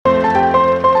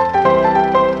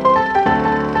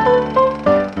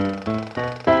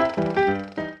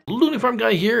Farm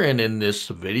Guy here, and in this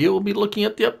video we'll be looking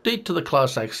at the update to the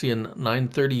CLAAS AXION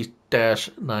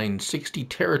 930-960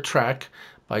 TERRA TRAC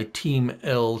by Team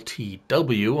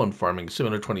LTW on Farming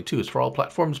Simulator 22. It's for all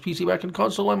platforms, PC, Mac, and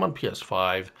console. I'm on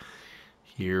PS5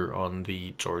 here on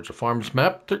the Georgia Farms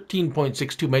map.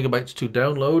 13.62 megabytes to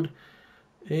download.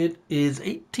 It is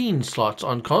 18 slots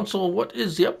on console. What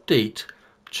is the update?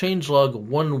 Changelog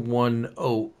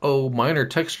 1100, minor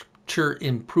texture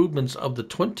improvements of the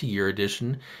 20-year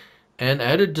edition, and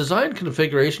added design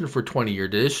configuration for 20-year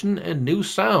edition and new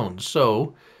sounds.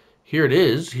 So here it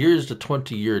is. Here's the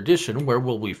 20-year edition. Where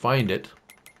will we find it?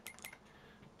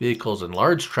 Vehicles and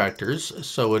large tractors.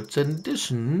 So it's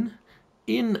in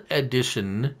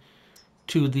addition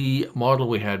to the model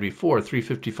we had before,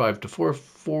 355 to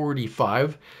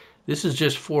 445. This is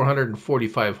just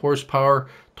 445 horsepower,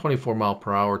 24 mile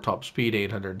per hour, top speed,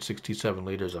 867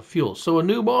 liters of fuel. So a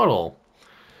new model.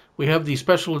 We have the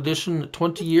special edition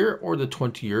 20-year or the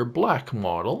 20-year black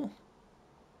model.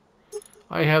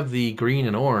 I have the green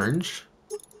and orange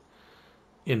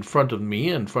in front of me,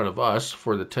 in front of us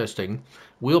for the testing.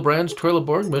 Wheel brands,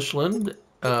 Trelleborg, Michelin,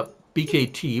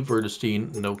 BKT,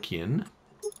 Vredestein, Nokian.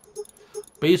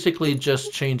 Basically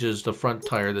just changes the front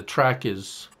tire. The track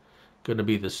is going to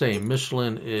be the same.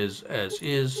 Michelin is as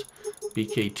is.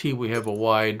 BKT we have a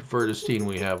wide. Vredestein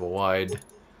we have a wide.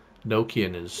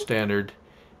 Nokian is standard.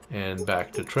 And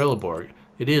back to Trelleborg.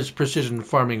 It is precision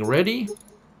farming ready.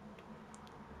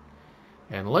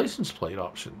 And license plate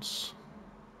options.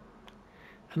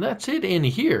 And that's it in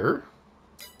here.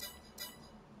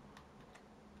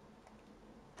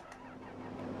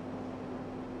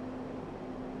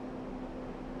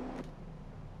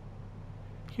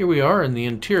 Here we are in the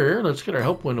interior. Let's get our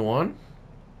help window on.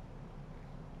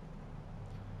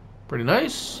 Pretty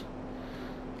nice.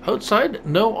 Outside,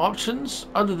 no options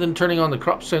other than turning on the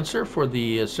crop sensor for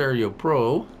the Serio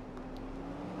Pro.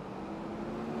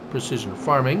 Precision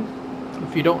farming.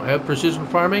 If you don't have precision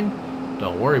farming,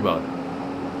 don't worry about it.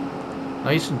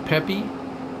 Nice and peppy.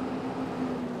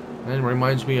 And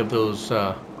reminds me of those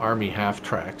Army half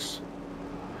tracks.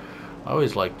 I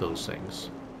always like those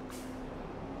things.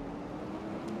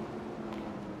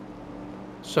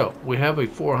 So, we have a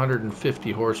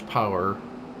 450 horsepower,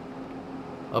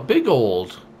 a big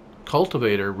old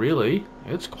cultivator, really.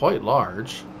 It's quite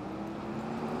large.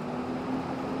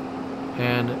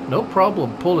 And no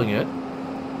problem pulling it.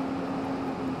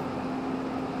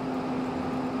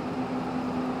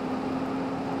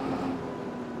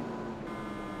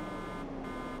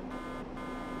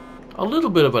 A little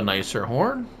bit of a nicer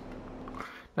horn.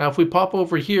 Now if we pop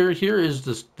over here, here is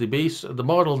the base, the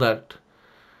model that,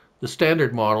 the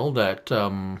standard model that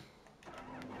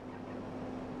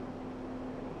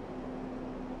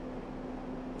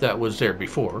that was there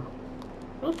before.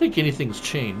 I don't think anything's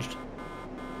changed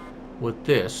with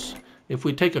this. If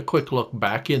we take a quick look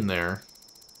back in there,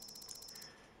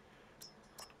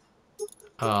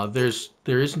 there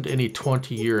isn't any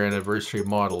 20-year anniversary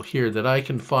model here that I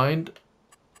can find.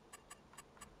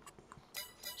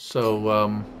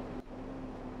 So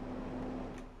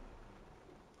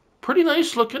pretty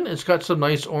nice looking. It's got some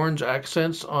nice orange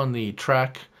accents on the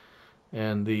track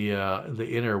and the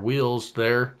inner wheels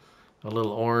there. A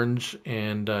little orange,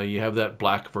 and you have that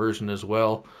black version as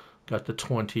well. Got the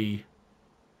 20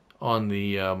 on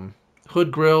the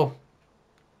hood grille.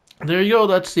 There you go.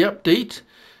 That's the update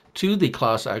to the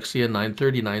CLAAS AXION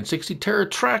 930-960 TERRA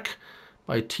TRAC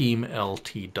by Team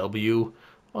LTW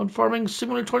on Farming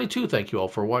Simulator 22. Thank you all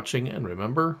for watching, and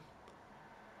remember,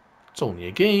 it's only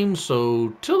a game,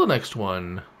 so till the next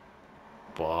one,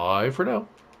 bye for now.